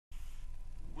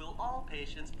All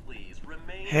patients, please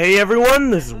remain. Hey everyone,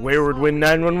 this is Wayward Wind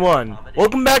 911.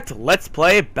 Welcome back to Let's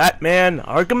Play Batman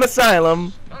Arkham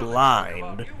Asylum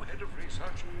Blind.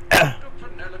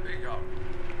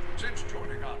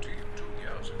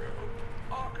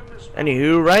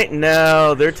 Anywho, right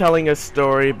now they're telling a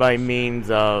story by means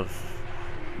of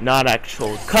not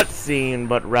actual cutscene,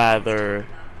 but rather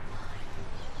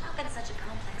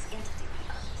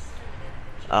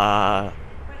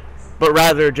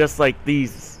just like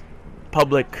these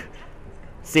public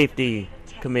safety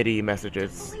committee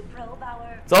messages.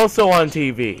 It's also on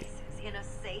TV. In a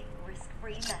safe,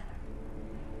 risk-free manner.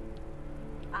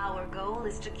 Our goal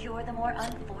is to cure the more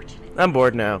unfortunate. I'm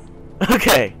bored now.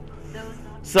 Okay.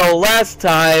 So last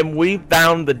time we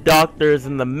found the doctors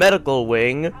in the medical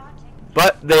wing,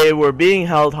 but they were being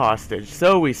held hostage.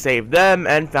 So we saved them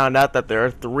and found out that there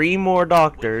are 3 more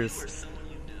doctors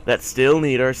that still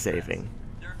need our saving.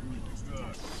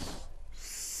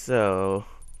 So,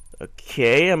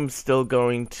 okay, I'm still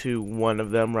going to one of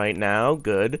them right now.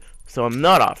 Good. So I'm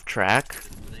not off track.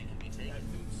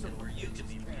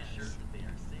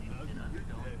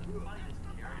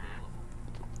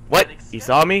 What? You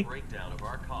saw me?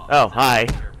 Oh, hi.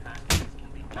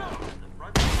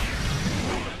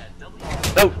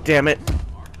 Oh, damn it.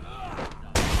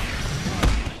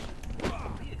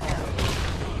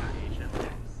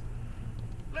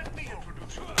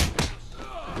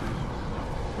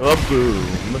 Oh,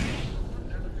 boom.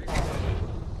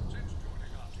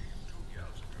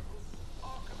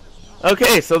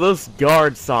 Okay, so those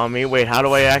guards saw me. Wait, how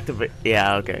do I activate?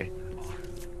 Yeah, okay.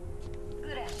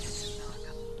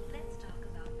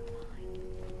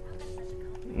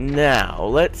 Now,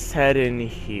 let's head in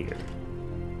here.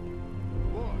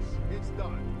 Boss, it's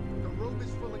done. The room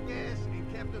is full of gas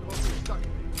and Captain Hook is stuck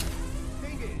in there.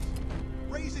 Thing is,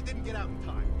 Razor didn't get out in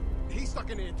time. He's stuck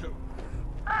in there too.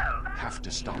 Have to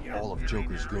stop all of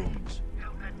Joker's goons.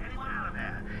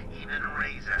 Even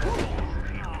Razor.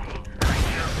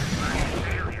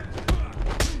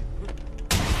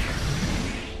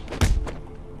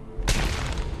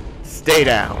 Stay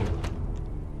down.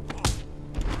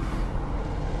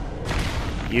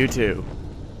 You too.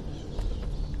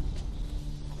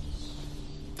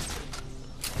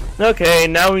 Okay,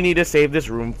 now we need to save this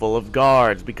room full of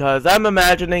guards, because I'm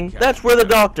imagining that's where the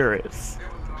doctor is.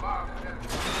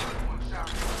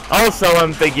 Also,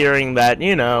 I'm figuring that,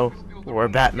 you know, we're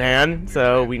Batman,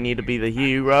 so we need to be the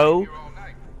hero.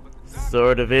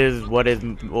 Sort of is what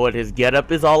his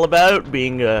getup is all about,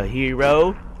 being a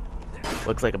hero.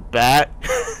 Looks like a bat.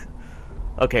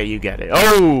 Okay, you get it.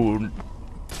 Oh!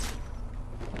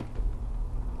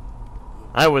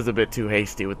 I was a bit too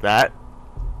hasty with that.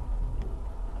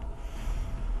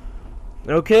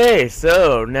 Okay,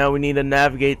 so now we need to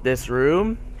navigate this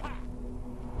room.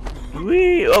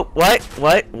 Oh,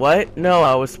 what? No,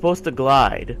 I was supposed to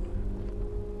glide.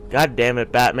 God damn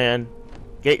it, Batman.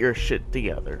 Get your shit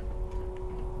together.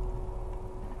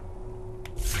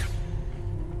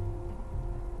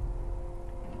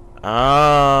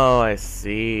 Oh, I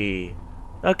see.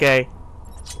 Okay.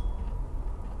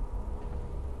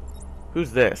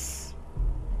 Who's this?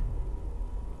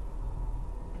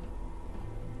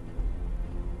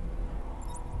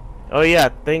 Oh yeah,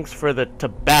 thanks for the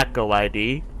tobacco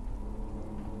ID.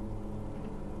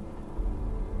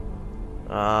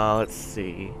 Let's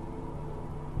see.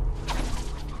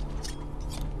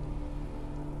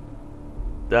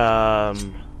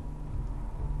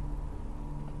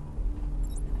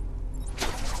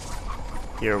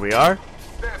 Here we are.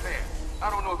 Batman,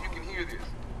 I don't know if you can hear this.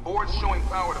 Board's showing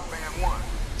power to fan 1.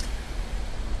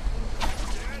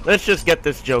 Let's just get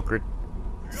this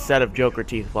set of Joker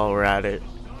teeth while we're at it.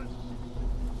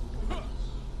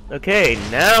 Okay,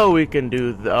 now we can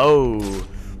do the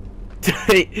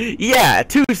yeah,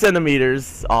 2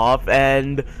 centimeters off,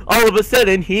 and all of a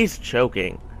sudden he's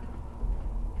choking.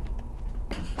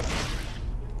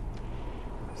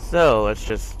 So let's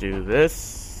just do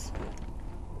this.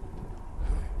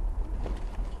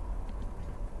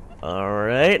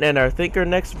 Alright, and I think our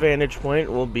next vantage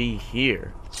point will be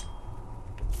here.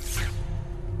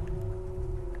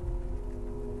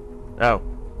 Oh.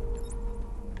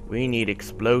 We need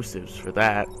explosives for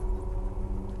that.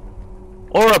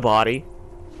 Or a body.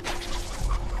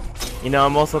 You know,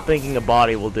 I'm also thinking a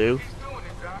body will do.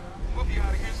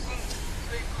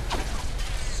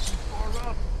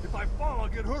 If I fall, I'll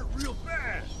get hurt real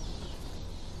fast.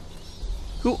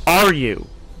 Who are you?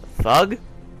 A thug?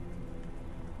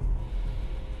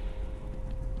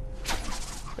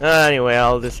 Anyway,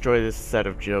 I'll destroy this set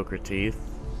of Joker teeth.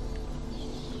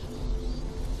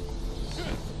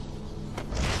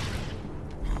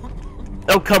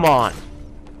 Oh, come on!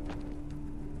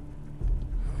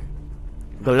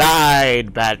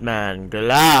 Glide, Batman,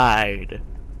 glide.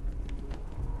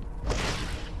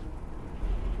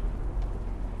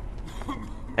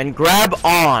 And grab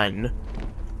on.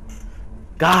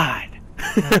 God.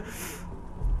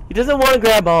 He doesn't want to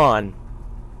grab on.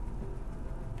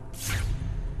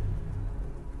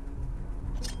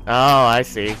 Oh, I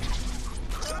see.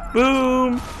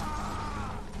 Boom.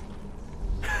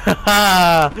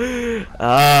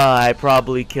 I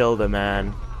probably killed a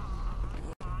man.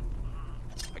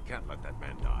 I can't let that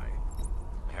man die.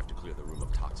 I have to clear the room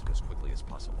of toxic as quickly as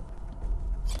possible.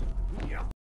 Yeah.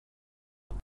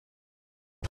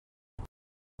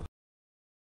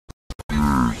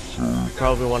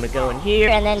 Probably want to go in here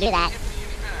and then do that.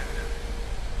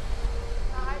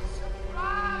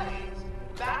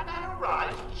 Batman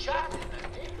arrived just in the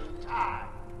nick of time.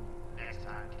 Next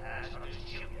time, Cash, I'll just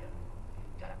shoot you.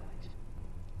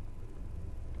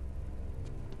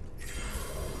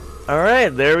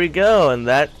 Alright, there we go, and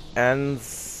that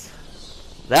ends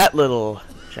that little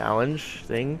challenge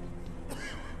thing.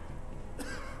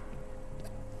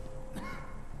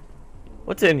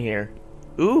 What's in here?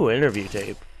 Ooh, interview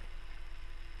tape.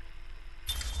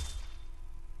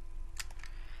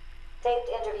 Taped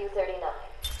interview 39.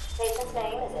 Patient's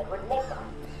name is Edward Nigma.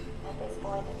 At this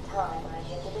point in time, I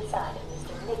get to decide if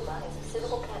Mr. Nigma is a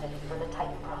suitable candidate for the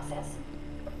Titan process.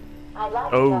 I'd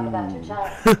like to talk about your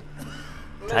child.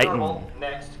 Titan.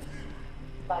 Next.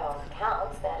 By all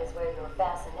accounts, that is where your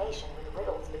fascination with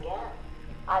riddles began.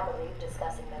 I believe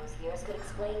discussing those years could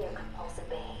explain your compulsive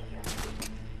behavior.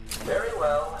 Very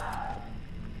well.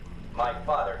 My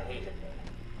father hated me.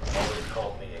 Always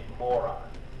called me a moron.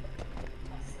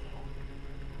 I see.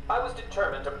 I was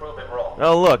determined to prove him wrong.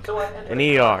 Oh, look, So I entered an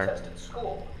a ER. contest at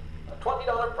school. A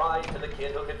 $20 prize to the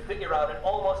kid who could figure out an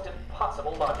almost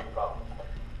impossible logic problem.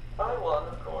 I won,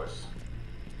 of course.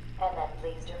 And that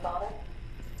pleased your father?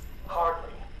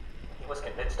 Hardly. He was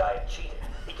convinced I had cheated.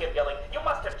 He kept yelling, "You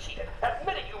must have cheated!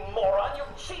 Admit it, you moron! You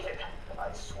cheated!"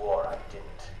 I swore I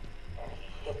didn't. And he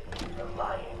hit me for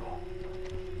lying.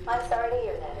 I'm sorry to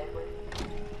hear that, Edward.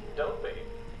 Don't be.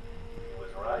 He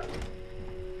was right.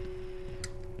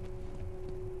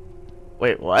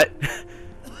 Wait, what?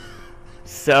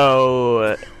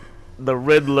 So, the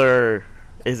Riddler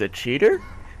is a cheater?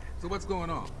 So what's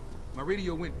going on? My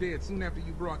radio went dead soon after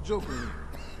you brought Joker in.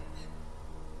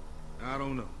 I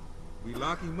don't know. We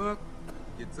lock him up,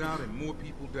 he gets out, and more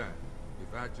people die.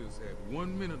 If I just had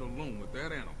 1 minute alone with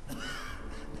that animal.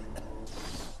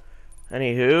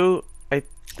 Anywho, I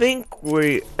think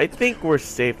we're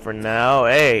safe for now.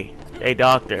 Hey,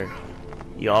 doctor.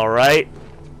 You alright?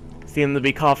 Seem to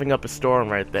be coughing up a storm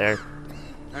right there.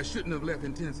 I shouldn't have left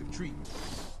intensive treatment.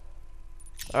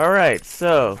 Alright,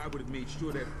 so I would have made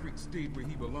sure that freak stayed where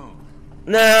he belonged.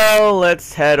 now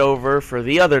let's head over for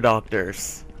the other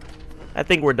doctors. I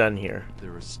think we're done here.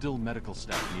 There is still medical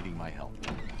staff needing my help.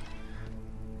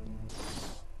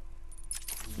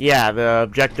 Yeah, the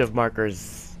objective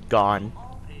marker's gone.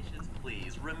 All patients,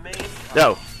 please remain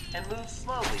No. calm and move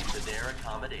slowly to their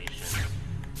accommodation.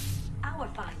 Our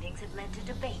findings have led to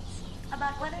debates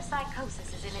about whether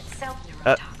psychosis is in itself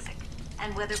neurotoxic,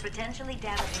 and whether potentially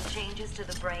damaging changes to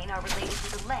the brain are related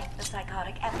to the length of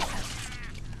psychotic episodes.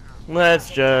 Let's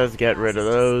just get rid of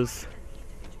those.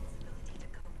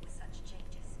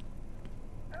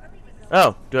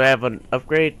 Oh, do I have an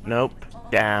upgrade? Nope.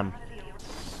 Damn.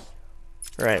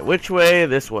 Right, which way?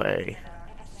 This way.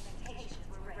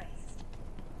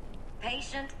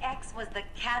 Patient X was the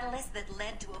catalyst that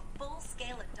led to a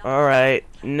full-scale adult. Alright,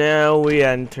 now we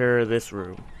enter this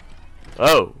room.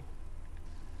 Oh.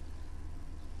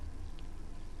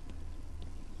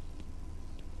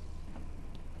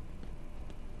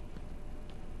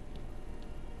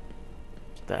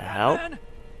 The hell?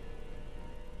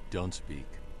 Don't speak.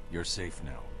 You're safe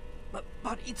now. But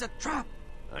it's a trap.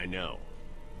 I know.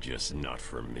 Just not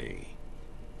for me.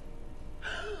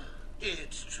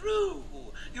 It's true.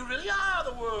 You really are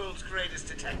the world's greatest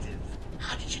detective.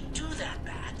 How did you do that,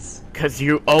 Bats? 'Cause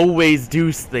you always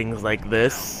do things like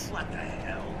this. What the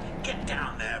hell? Get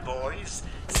down there, boys.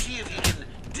 See if you can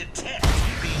detect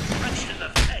being punched in the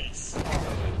face.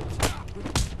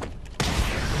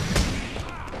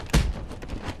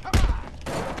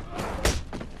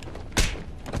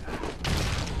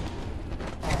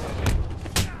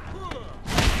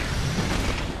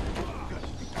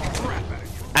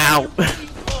 Ow.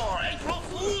 For April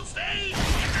Fool's Day?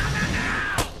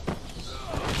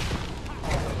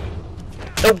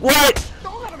 What?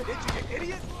 Don't let him hit you, you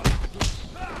idiot!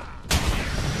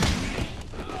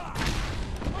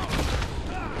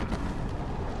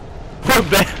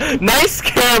 Nice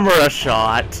camera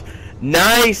shot.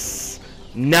 Nice.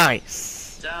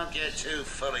 Don't get too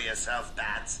full of yourself,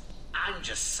 Bats. I'm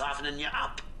just softening you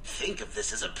up. Think of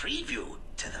this as a preview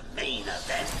to the main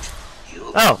event.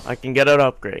 Oh, I can get an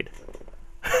upgrade.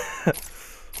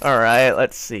 Alright,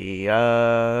 let's see.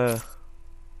 My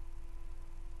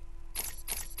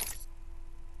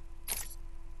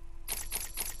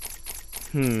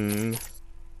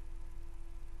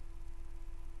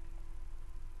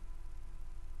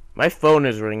phone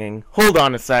is ringing. Hold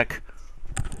on a sec.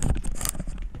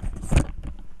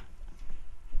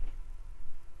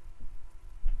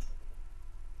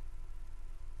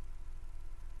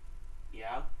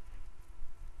 Yeah?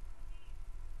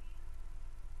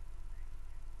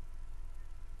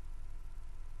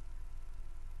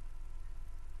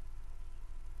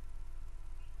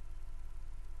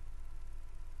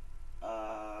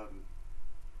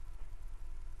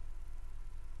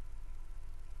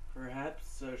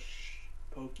 Perhaps a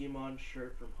Pokemon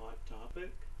shirt from Hot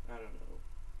Topic? I don't know.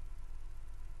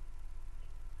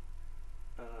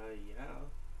 Yeah.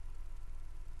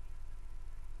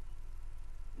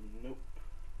 Nope.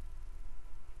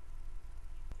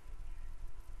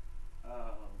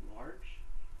 Large?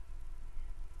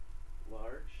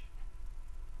 Large?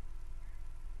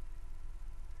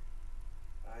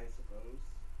 I suppose.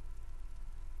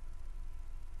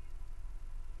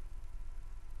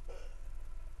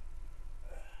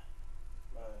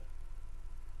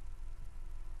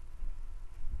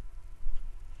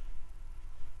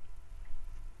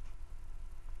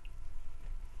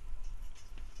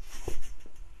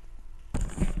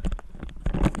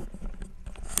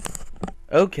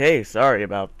 Okay, sorry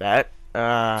about that.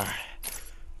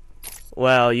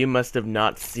 Well, you must have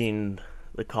not seen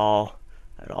the call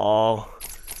at all.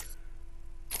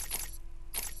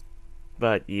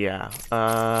 But yeah,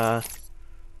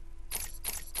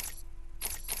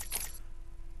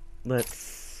 let's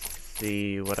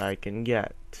see what I can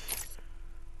get.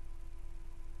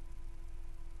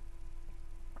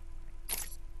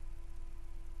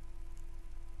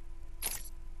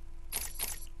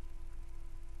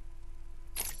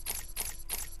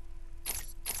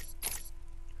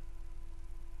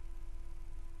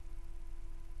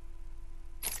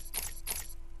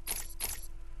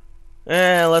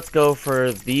 Let's go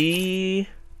for the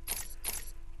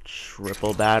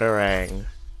triple batarang.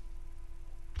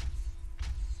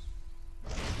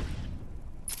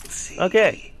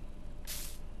 Okay.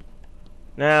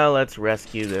 Now let's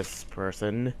rescue this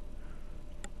person.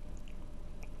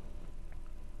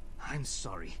 I'm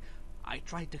sorry. I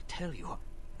tried to tell you.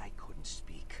 I couldn't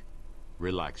speak.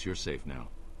 Relax, you're safe now.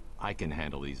 I can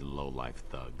handle these low-life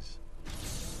thugs.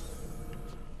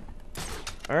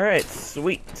 Alright,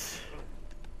 sweet.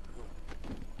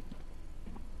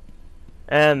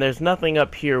 And there's nothing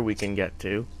up here we can get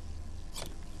to.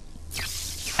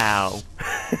 Ow.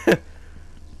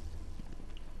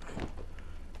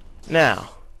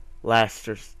 Now, last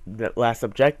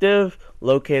objective,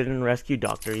 locate and rescue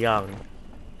Dr. Young.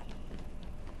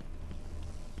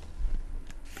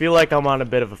 Feel like I'm on a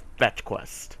bit of a fetch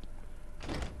quest.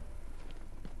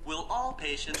 Will all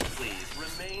patients please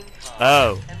remain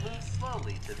calm and move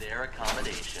slowly to their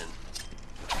accommodation?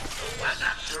 Oh, I'm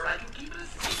not sure I can keep it a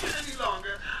secret any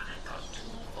longer. I've got two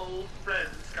old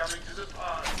friends coming to the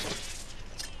party.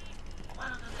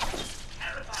 One of them is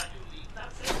terrified to leave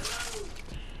without saying hello.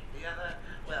 The other,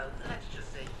 well, let's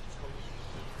just say he's going to be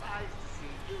surprised to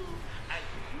see you, and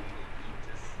you will be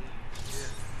to see him.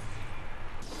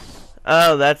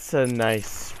 Oh, that's a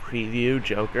nice preview,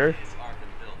 Joker.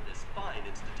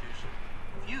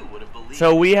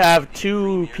 So we have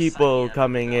two people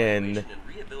coming in,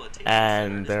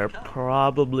 and they're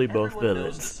probably both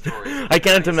villains. I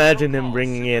can't imagine him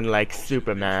bringing in, like,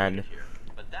 Superman,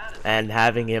 and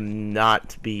having him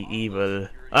not be evil.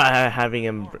 Having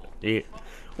him...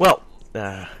 Well,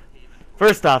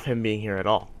 first off, him being here at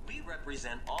all.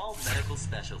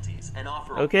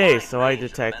 Okay, so I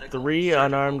detect 3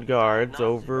 unarmed guards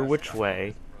over which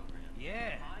way?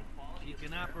 Yeah, you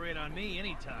can operate on me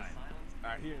anytime.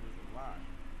 I hear there's a lie.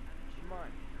 She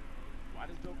mind. Why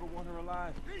does Joker want her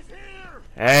alive? He's here!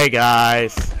 Hey,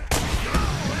 guys.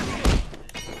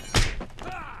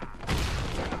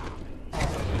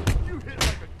 You hit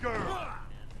like a girl.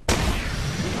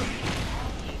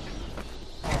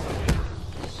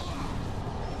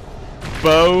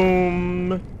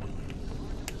 Boom.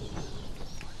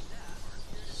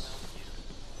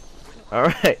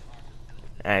 Alright.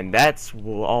 And that's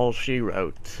all she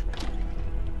wrote.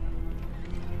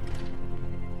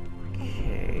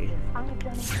 Okay.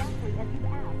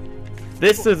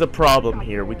 This is a problem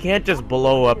here. We can't just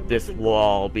blow up this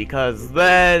wall because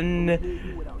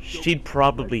then she'd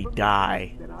probably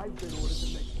die.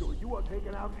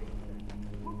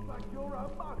 Looks like you're a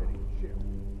marketing chip.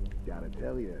 Gotta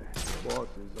tell you, boss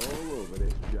is all over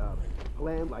this job.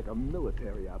 Planned like a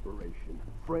military operation.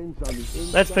 Friends on the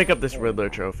inside. Let's pick up this Riddler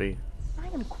trophy. I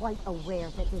am quite aware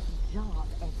that this job,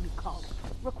 as you call it,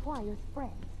 requires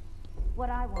friends. What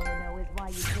I want to know is why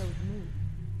you chose me.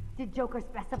 Did Joker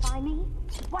specify me?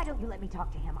 Why don't you let me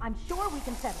talk to him? I'm sure we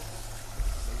can settle it.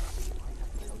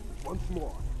 Once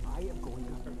more, I am going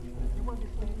to hurt you. You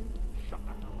understand? Shut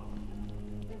up.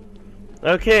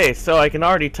 Okay, so I can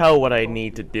already tell what I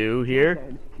need to do here.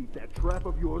 And keep that trap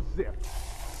of yours zipped.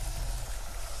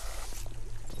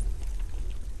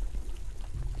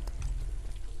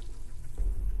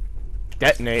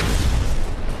 Detonate.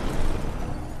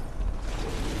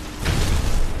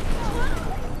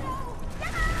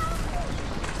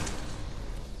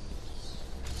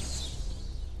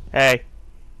 Hey.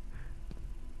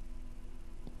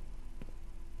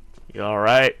 You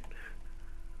alright?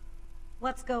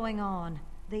 What's going on?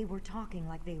 They were talking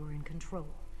like they were in control.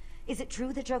 Is it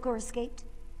true that Joker escaped?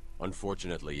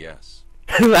 Unfortunately, yes.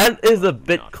 That is a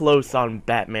bit close on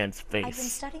Batman's face. I've been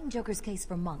studying Joker's case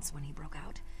for months when he broke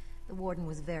out. The warden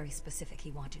was very specific he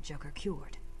wanted Joker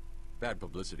cured. Bad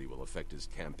publicity will affect his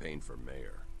campaign for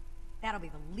mayor. That'll be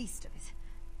the least of it.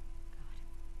 God,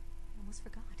 I almost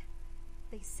forgot.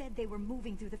 They said they were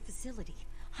moving through the facility,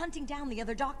 hunting down the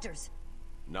other doctors.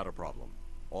 Not a problem.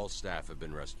 All staff have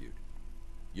been rescued.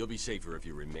 You'll be safer if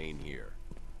you remain here.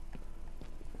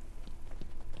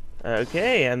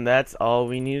 Okay, and that's all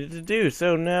we needed to do.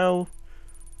 So now,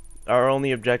 our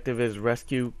only objective is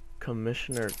rescue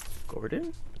Commissioner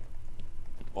Gordon?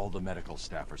 All the medical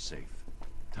staff are safe.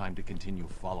 Time to continue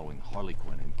following Harley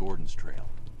Quinn and Gordon's trail.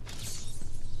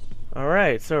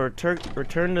 Alright, so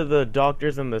return to the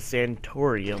doctors in the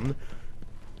Santorium.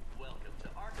 Welcome to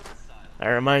Arkham Asylum. That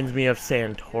reminds me of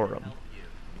Santorum.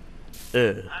 Ugh.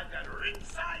 I've got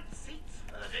ringside seats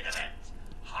for the big event.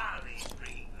 Harley's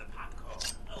bringing the popcorn.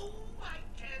 Oh, I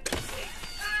can't wait.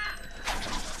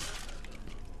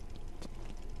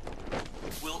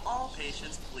 Will all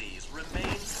patients please remain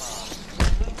calm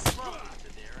and move slowly to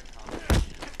their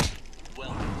accommodation?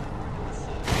 Welcome to Arkham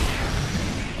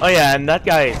Asylum. Oh yeah, and that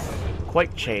guy is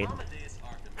quite chained. Amadeus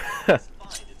Arkham is a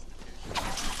fine institution.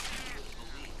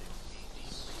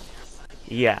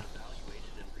 Yeah.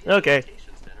 Okay.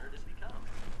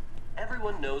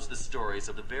 Everyone knows the stories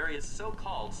of the various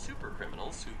so-called super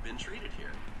criminals who've been treated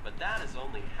here, but that is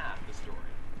only half the story.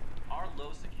 Our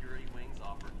low security wings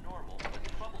offer normal but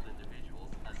troubled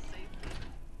individuals a safe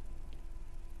haven.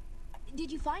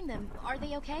 Did you find them? Are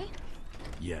they okay?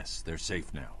 Yes, they're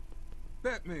safe now.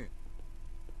 Batman,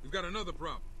 we've got another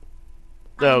problem.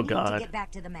 Oh I need to God. get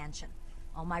back to the mansion.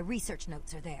 All my research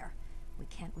notes are there. We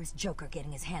can't risk Joker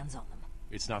getting his hands on them.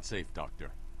 It's not safe,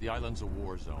 Doctor. The island's a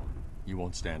war zone. You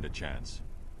won't stand a chance.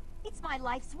 It's my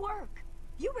life's work.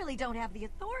 You really don't have the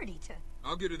authority to...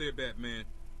 I'll get her there, Batman.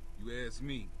 You ask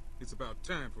me, it's about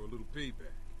time for a little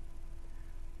payback.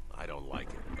 I don't like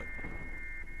it, but...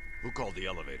 Who called the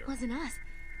elevator? Wasn't us.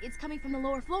 It's coming from the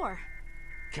lower floor.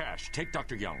 Cash, take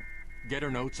Dr. Young. Get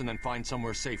her notes and then find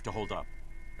somewhere safe to hold up.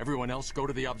 Everyone else, go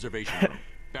to the observation room.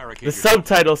 Barricade The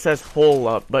subtitle says "hold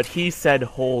up," but he said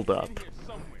 "hold up."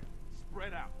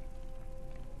 Spread out.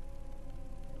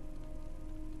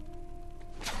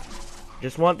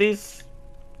 Just want these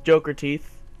Joker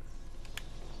teeth.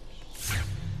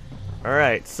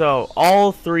 Alright, so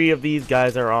all three of these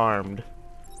guys are armed.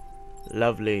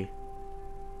 Lovely.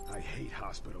 I hate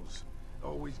hospitals.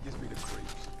 Always gives me the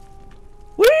creeps.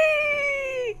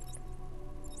 Whee!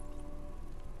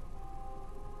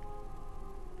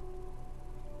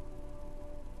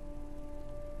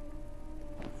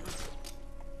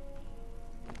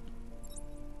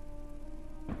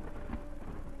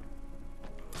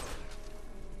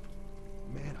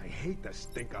 Man, I hate the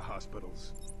stink of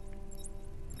hospitals.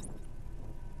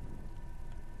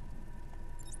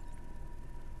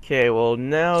 Okay, well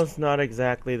now's not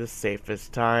exactly the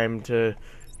safest time to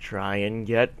try and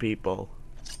get people.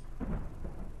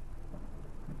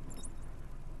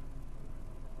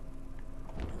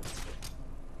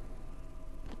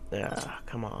 Ah,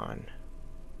 come on.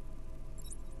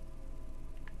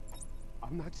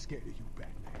 I'm not scared of you,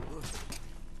 Batman.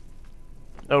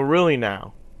 Oh, really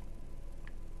now?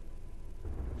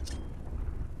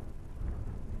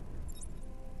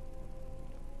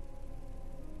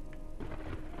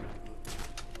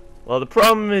 Well, the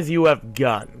problem is you have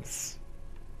guns.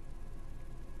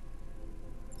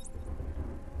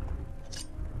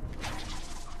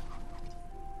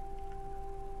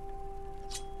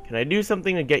 Can I do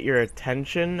something to get your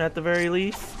attention at the very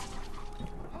least?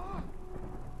 I'm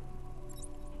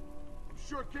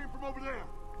sure it came from over there.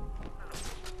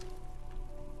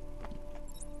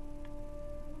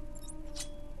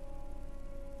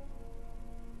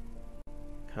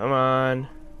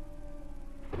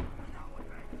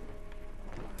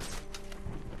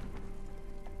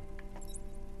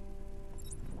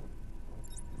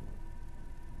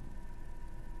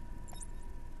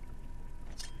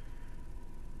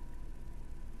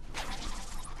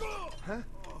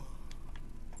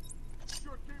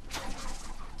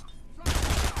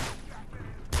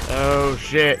 Oh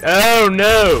shit. Oh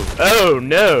no. Oh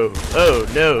no. Oh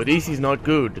no. This is not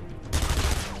good.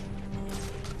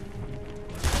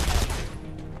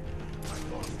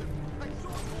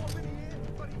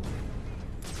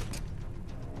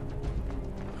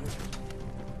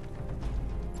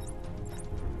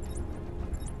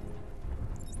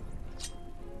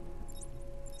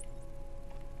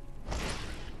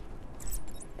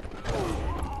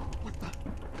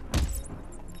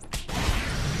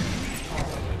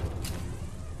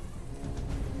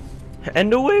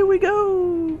 And away we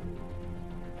go!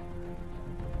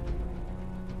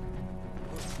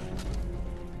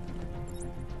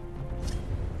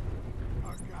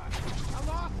 Oh God, I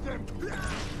lost him!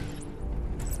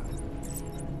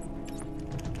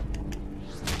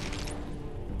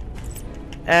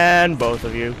 And both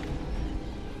of you.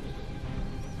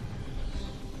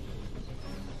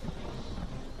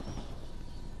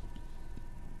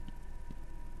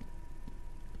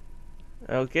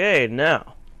 Okay,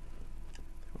 now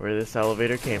where this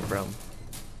elevator came from.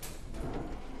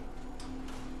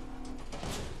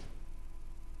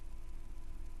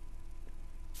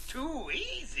 Too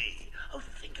easy. Oh,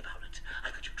 think about it.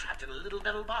 I got you trapped in a little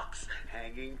metal box,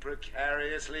 hanging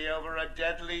precariously over a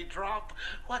deadly drop.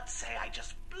 What say I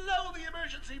just blow the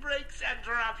emergency brakes and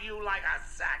drop you like a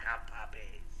sack of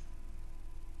puppies?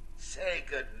 Say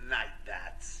good night,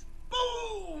 bats.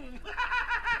 Boom!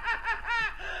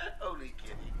 Only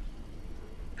kidding.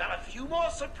 Got a few more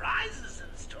surprises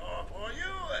in store for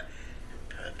you.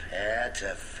 Prepare to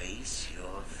face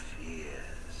your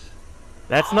fears.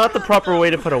 That's not the proper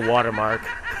way to put a watermark.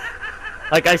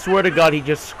 Like, I swear to God, he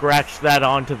just scratched that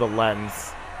onto the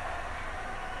lens.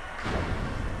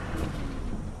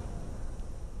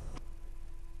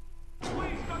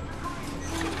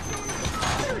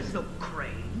 There's no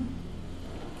crane.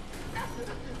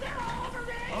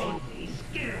 Only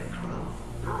scarecrow.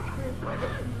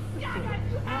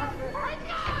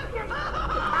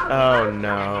 Oh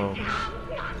no.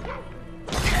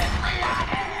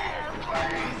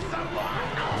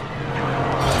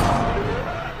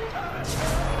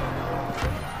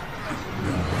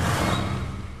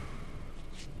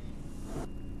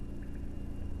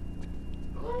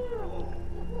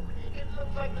 It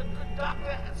looks like the good doctor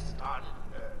has started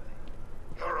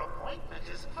early. Your appointment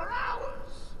is for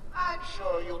hours. I'm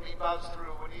sure you'll be buzzed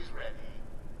through when he's ready.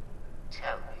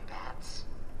 Tell me, Bats,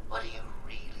 what are you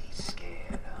really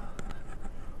scared of?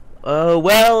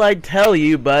 Well, I'd tell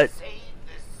you, but Save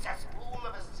this cesspool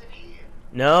of a city?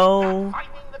 no. Not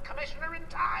finding the commissioner in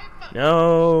time?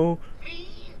 No. Me?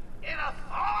 In a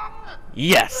thong?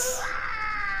 Yes.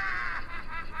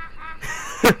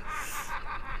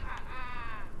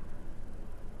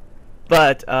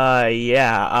 But,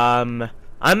 yeah,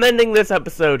 I'm ending this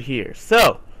episode here.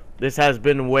 So, this has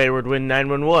been Wayward Wind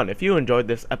 911. If you enjoyed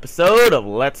this episode of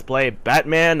Let's Play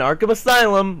Batman Arkham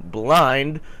Asylum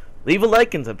Blind, leave a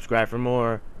like and subscribe for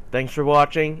more. Thanks for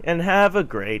watching, and have a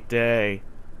great day.